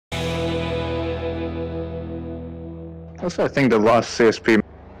Also, I think the last CSP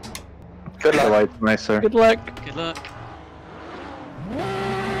Good luck. light nicer. Good luck. Good luck.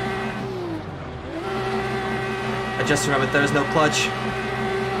 I just remembered there is no clutch.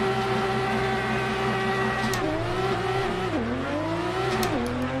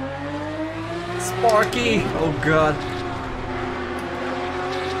 Sparky! Oh god.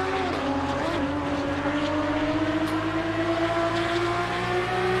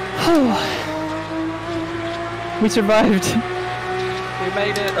 We survived. We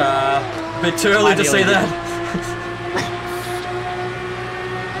made it. A bit too early to say that.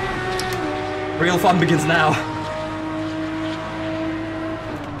 Real fun begins now.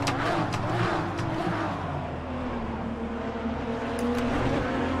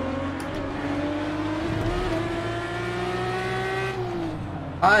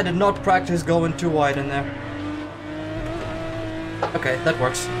 I did not practice going too wide in there. Okay, that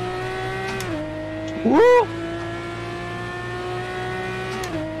works. Woo!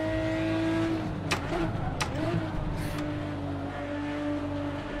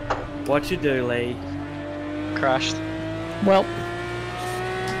 What you do, Lee? Crashed. Well,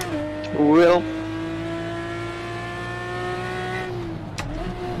 Will.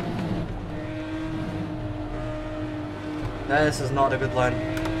 This is not a good line.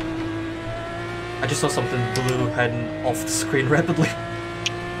 I just saw something blue heading off the screen rapidly.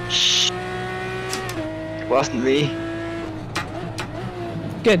 Shh. It wasn't me.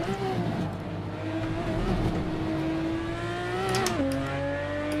 good.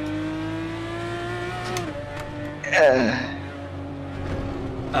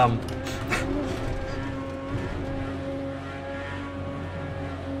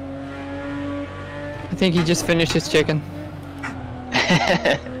 I think he just finished his chicken.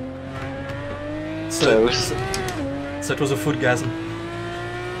 So Close. it was a foodgasm.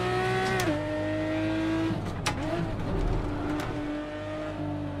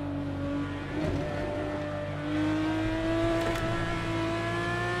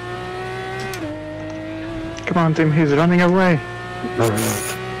 Come on, Tim, he's running away.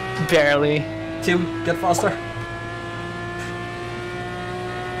 Barely. Tim, get faster.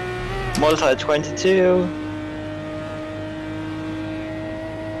 Multi 22.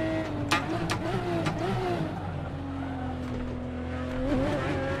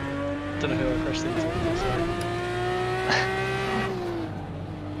 Don't know who I crashed into. Sorry.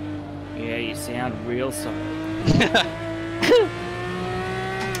 Yeah, you sound real sorry.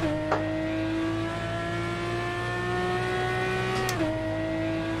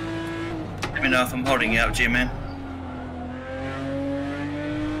 Let me know if I'm holding you up, G-Man.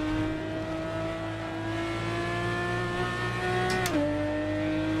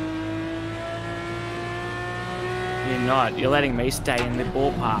 You're not. You're letting me stay in the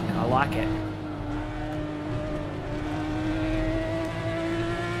ballpark. I like it.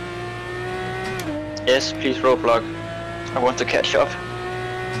 Yes, please roadblock. I want to catch up.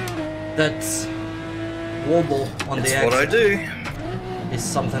 That's wobble on That's the what I exit do. is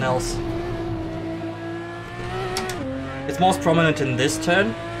something else. It's most prominent in this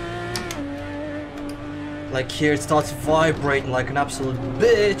turn. Like here it starts vibrating like an absolute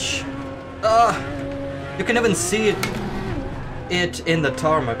bitch. You can even see it in the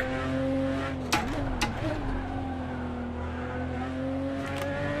tarmac.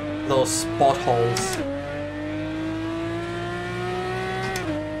 Those spot holes.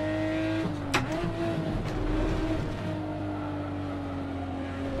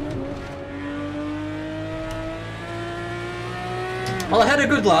 Well, I had a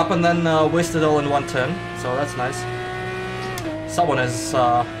good lap and then wasted all in one turn, so that's nice. Someone has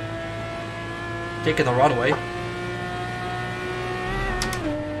taken the runway.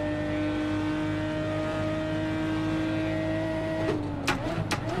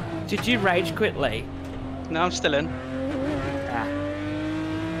 Did you rage quit, Lee? No, I'm still in. Ah.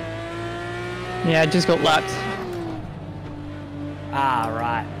 Yeah, I just got lapped. Ah,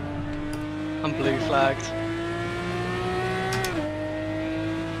 right. I'm blue flagged.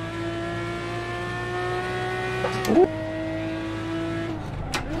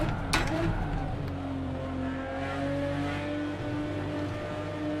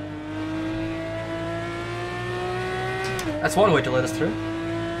 That's one way to let us through.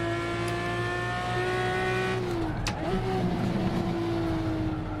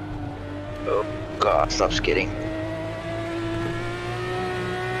 Oh god, stop skidding.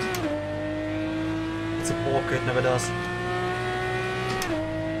 It's a walk, it never does.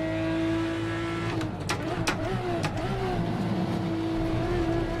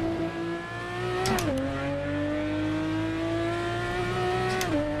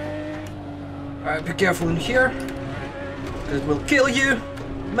 Alright, be careful in here. It will kill you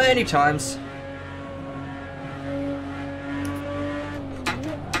many times.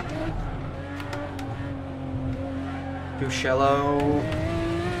 Too shallow.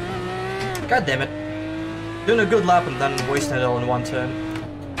 God damn it. Doing a good lap and then wasting it all in one turn.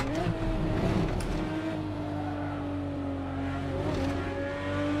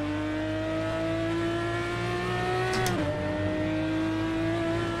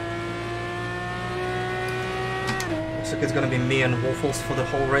 Looks like it's gonna be me and Waffles for the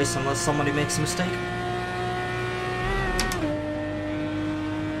whole race unless somebody makes a mistake.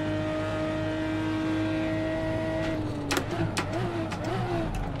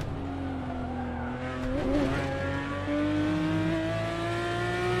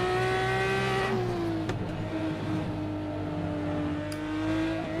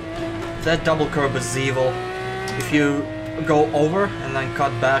 That double curb is evil. If you go over and then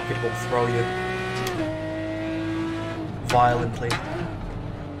cut back, it will throw you violently.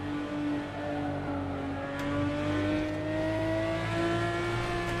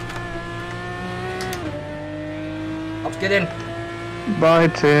 Let's get in. Bye,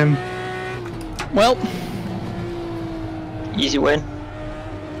 Tim. Well, Easy win.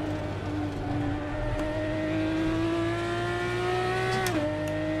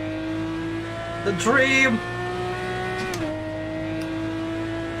 The dream!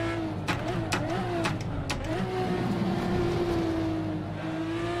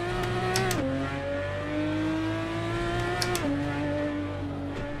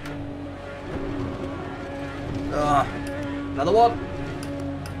 Another one!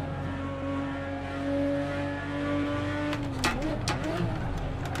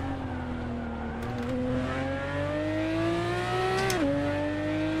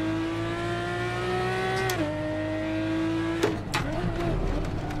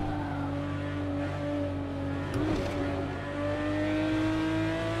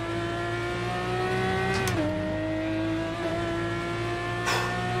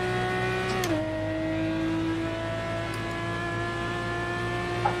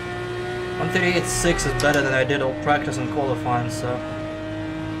 .138.6 is better than I did all practice and qualifying, so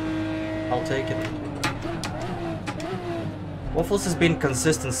I'll take it. Waffles has been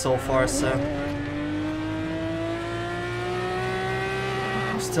consistent so far, so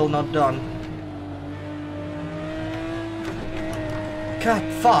still not done. God,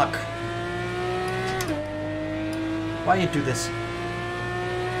 fuck! Why you do this?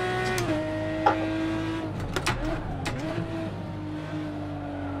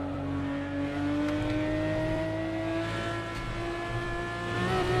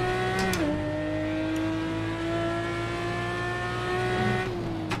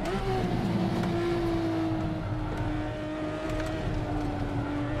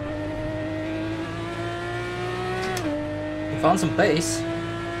 Found some pace.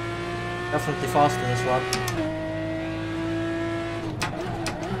 Definitely faster this lap.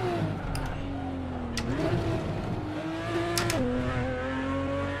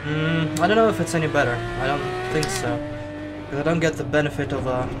 I don't know if it's any better. I don't think so. Because I don't get the benefit of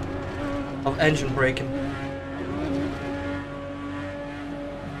engine braking.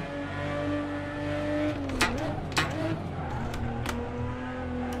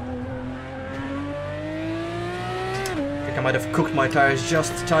 I might have cooked my tires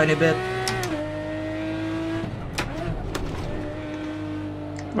just a tiny bit.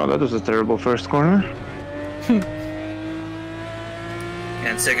 Oh, that was a terrible first corner.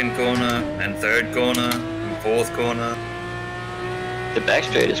 And second corner, and third corner, and fourth corner. The back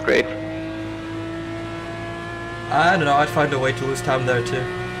straight is great. I don't know, I'd find a way to lose time there too.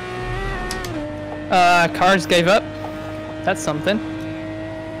 cars gave up. That's something.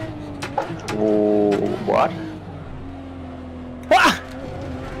 Oh, what? Wah!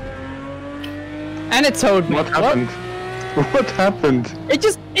 And it towed me. What happened? What happened? It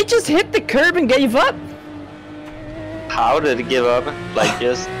just hit the curb and gave up. How did it give up? Like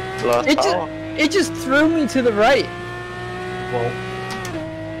just lost power? It just threw me to the right. Well,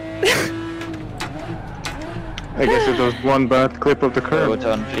 I guess it was one bad clip of the curb.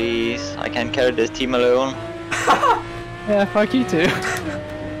 Roton, please. I can't carry this team alone. Yeah, fuck you too.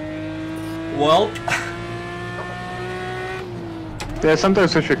 well, Yeah,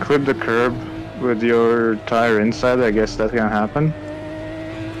 sometimes if you clip the curb with your tire inside, I guess that can happen.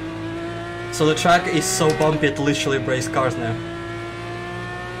 so the track is so bumpy it literally breaks cars now.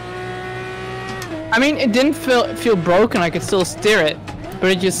 I mean, it didn't feel broken. I could still steer it,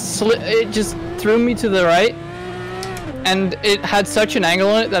 but it just threw me to the right, and it had such an angle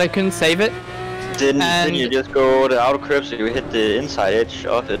on it that I couldn't save it. Didn't you just go the outer curb so you hit the inside edge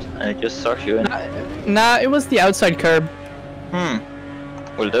of it and it just sucks you in? Nah, it was the outside curb.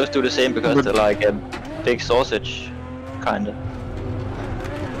 Will those do the same because But- they're like a big sausage, kinda?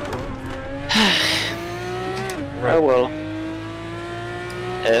 Right. Oh well.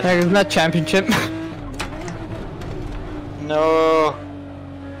 F. There's that championship. No.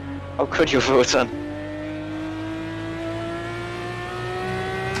 How could you vote on?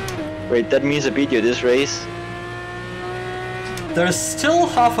 Wait, that means I beat you this race? There's still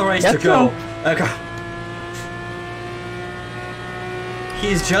half a race to Yes, go. Okay.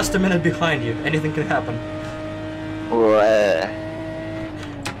 He's just a minute behind you. Anything can happen.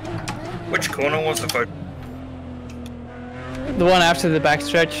 Which corner was the first? The one after the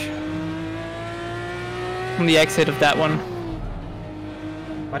backstretch. On the exit of that one.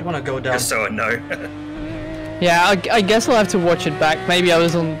 Might want to go down. Just so I know. Yeah, I guess I'll have to watch it back. Maybe I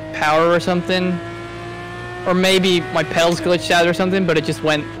was on power or something. Or maybe my pedals glitched out or something, but it just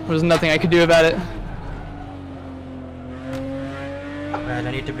went. There was nothing I could do about it. Right,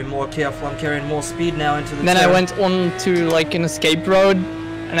 I need to be more careful. I'm carrying more speed now into the Then I turn. went on to like an escape road,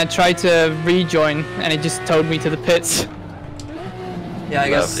 and I tried to rejoin, and it just towed me to the pits. Yeah, I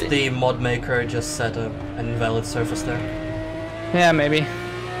guess Lovely. the mod maker just set an invalid surface there. Yeah, maybe.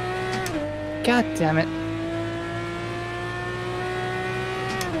 God damn it.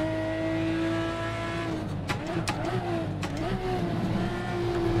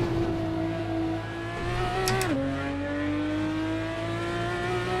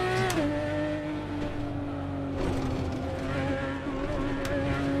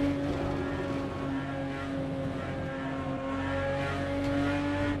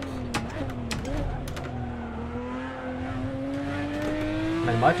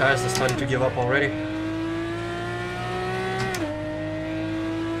 Man, my tires are starting to give up already.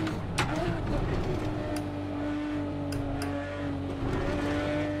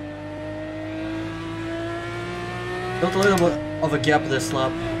 Built a little bit of a gap this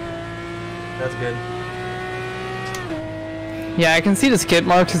lap. That's good. Yeah, I can see the skid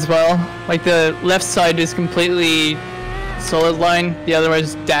marks as well. Like the left side is completely solid line, the other one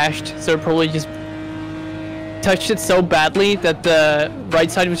is dashed, so it probably just touched it so badly that the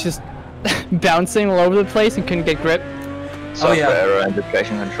right side was just bouncing all over the place and couldn't get grip. Software yeah. error and the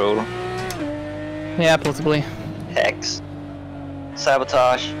traction controller. Yeah, possibly. Hacks.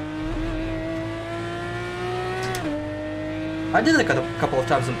 Sabotage. I did it a couple of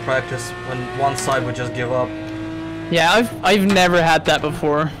times in practice when one side would just give up. Yeah, I've never had that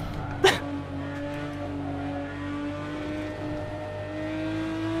before.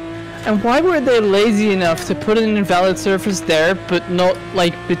 And why were they lazy enough to put an invalid surface there, but not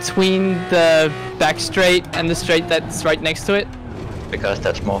like between the back straight and the straight that's right next to it? Because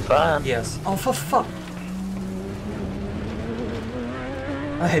that's more fun. Yes. Oh, for fuck.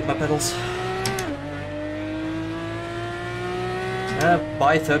 I hate my pedals.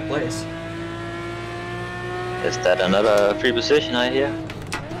 By third place. Is that another free position I hear?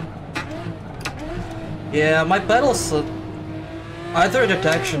 Yeah, my pedals, either the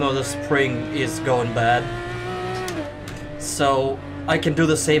traction or the spring is going bad. So I can do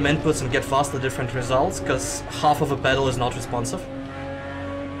the same inputs and get vastly different results, because half of a pedal is not responsive.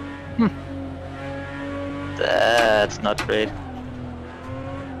 That's not great.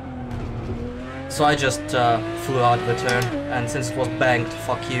 So I just flew out of the turn, and since it was banked,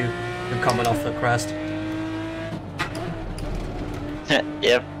 fuck you, you're coming off the crest.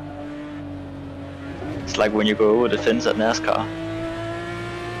 Yep. It's like when you go over the fence at NASCAR.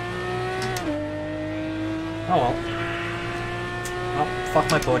 Oh well. Oh, fuck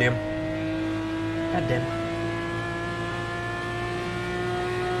my podium. God damn.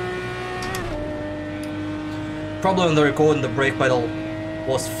 Probably on the recording the brake pedal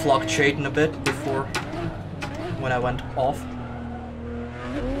was fluctuating a bit before when I went off.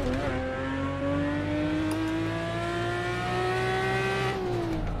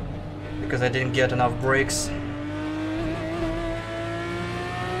 Because I didn't get enough brakes.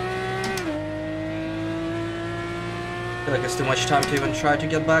 I feel like it's too much time to even try to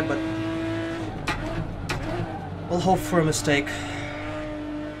get back, but we'll hope for a mistake.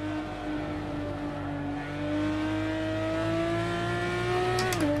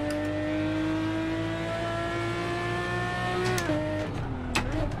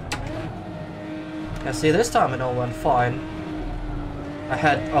 Yeah, see, this time it all went fine. I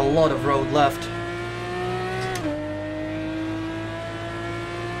had a lot of road left.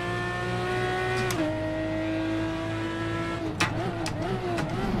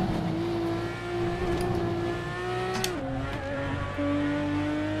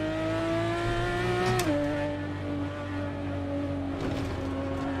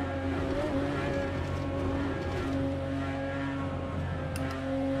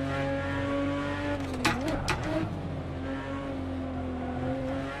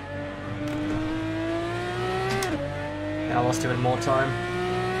 lost even more time.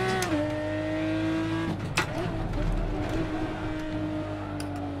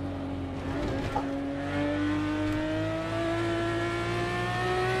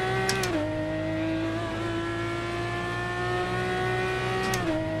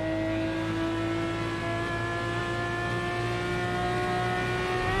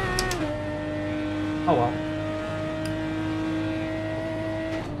 Oh well.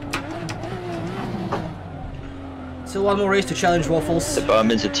 Still one more race to challenge Waffles. The bump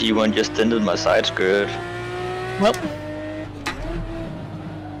into T1 just dented my side skirt. Well,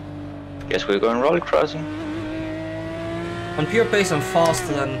 Guess we're going roller crossing. On pure pace, I'm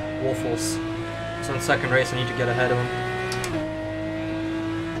faster than Waffles. So in second race, I need to get ahead of him.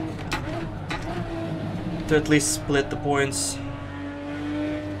 To at least split the points.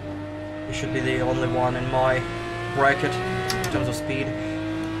 He should be the only one in my bracket in terms of speed.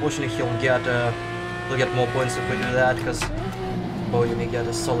 Fortunately, he'll get more points if we do that, because Bodie may get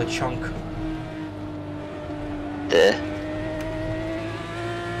a solid chunk. Duh.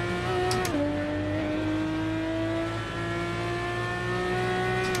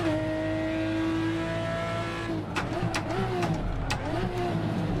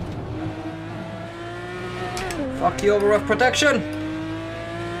 Fuck you over rough protection!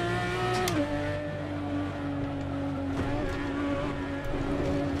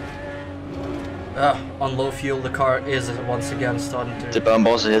 On low fuel, the car is once again starting to... The bump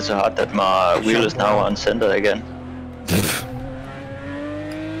also hit so hard that my wheel is now on center again.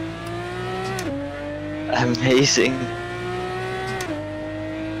 Amazing.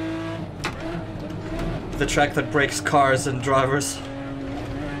 The track that breaks cars and drivers.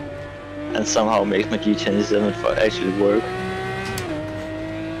 And somehow makes my G27 actually work.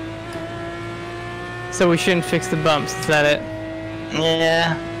 so we shouldn't fix the bumps, is that it?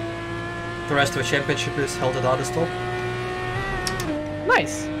 Yeah. The rest of the championship is held at Anderstorp.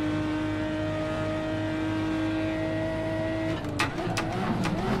 Nice.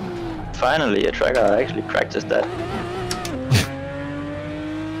 Finally, a track I actually practiced that.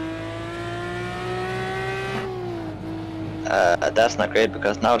 That's not great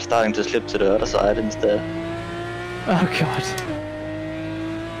because now it's starting to slip to the other side instead. Oh god.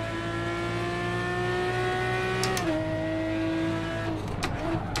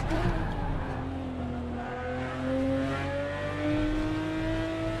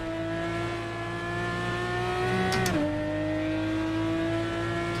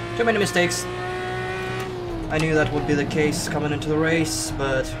 Too many mistakes. I knew that would be the case coming into the race,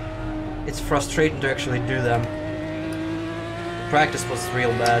 but it's frustrating to actually do them. Practice was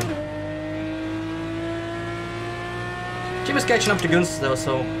real bad. Team is catching up to Guns though,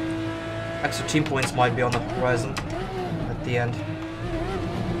 so extra team points might be on the horizon at the end.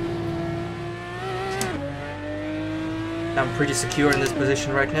 I'm pretty secure in this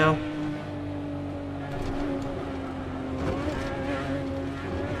position right now.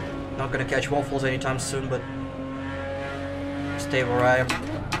 Not gonna catch waffles anytime soon, but stay where I am.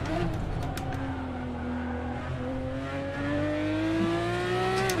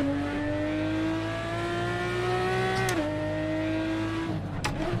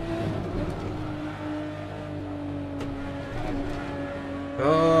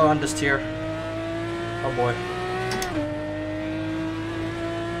 Oh, understeer. Oh boy.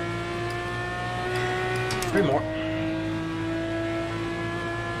 Three more.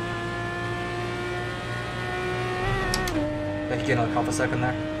 Back again, like half a second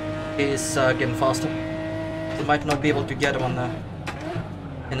there. He's getting faster. He might not be able to get him on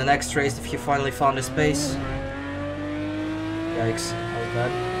in the next race if he finally found his pace. Yikes, that was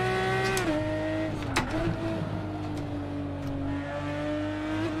bad.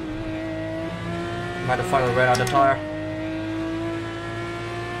 Might have finally ran out of tire.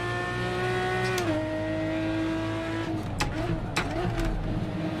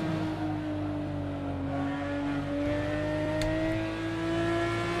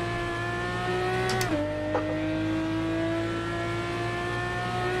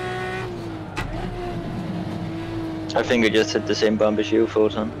 I think I just hit the same bump as you,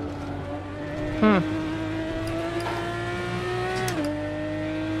 Photon.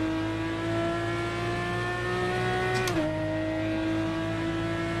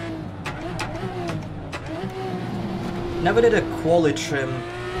 Never did a quali trim,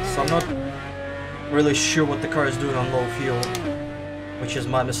 so I'm not really sure what the car is doing on low fuel, which is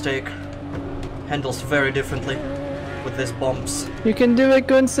my mistake. Handles very differently with these bumps. You can do it,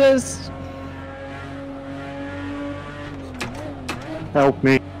 Gunses. Help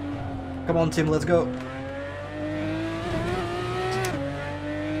me. Come on, team, let's go.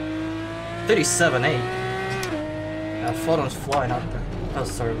 37.8. Photon's flying out there. Oh,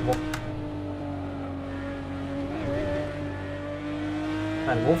 sorry, Wolf.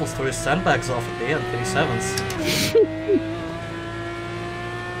 Man, Wolf's threw his sandbags off at the end, 37s.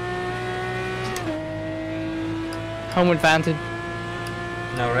 Home advantage.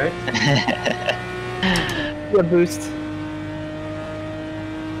 No, right? A boost.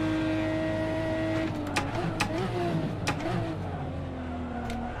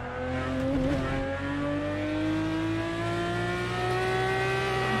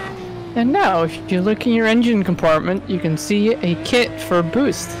 And now, if you look in your engine compartment, you can see a kit for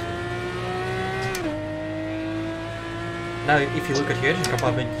boost. Now, if you look at your engine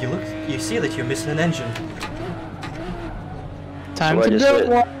compartment, you see that you're missing an engine. Time what to you build said-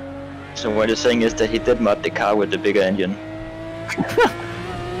 one. So what you're saying is that he did mod the car with the bigger engine.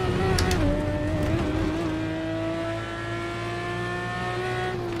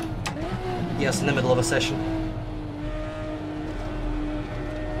 Yes, in the middle of a session.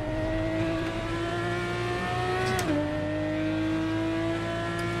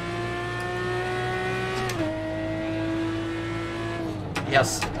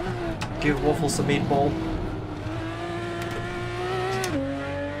 Yes. Give Waffles a meatball.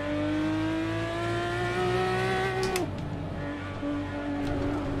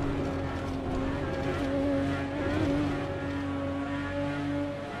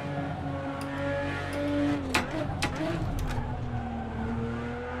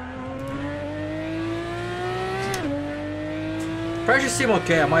 Pressure seem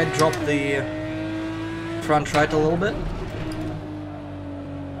okay. I might drop the front right a little bit.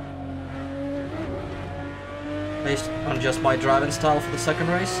 Based on just my driving style for the second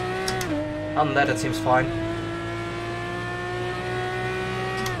race. Other than that, it seems fine.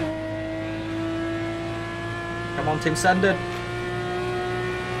 Come on, team, send it.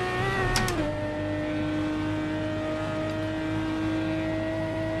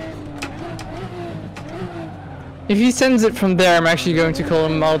 If he sends it from there, I'm actually going to call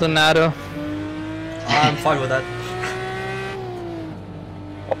him Maldonado. I'm fine with that.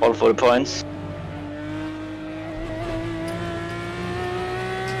 All for the points.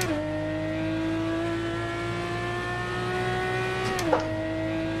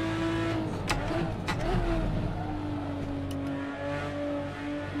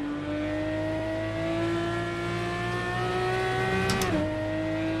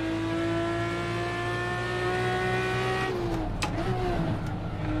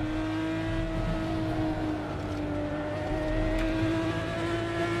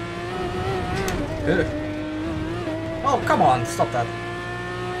 Good. Oh, come on, stop that.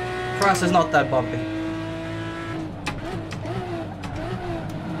 Grass is not that bumpy.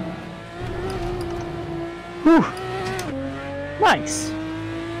 Whew. Nice.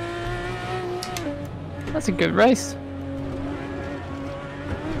 That's a good race.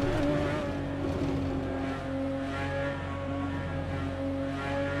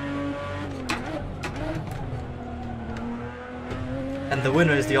 And the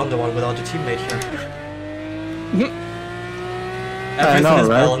winner is the underone without a teammate here. I Everything know, is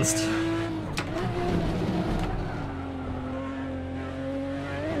right? balanced.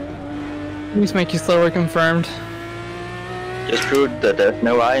 Please make you slower confirmed. Just proved that there's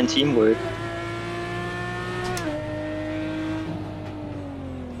no I in teamwork.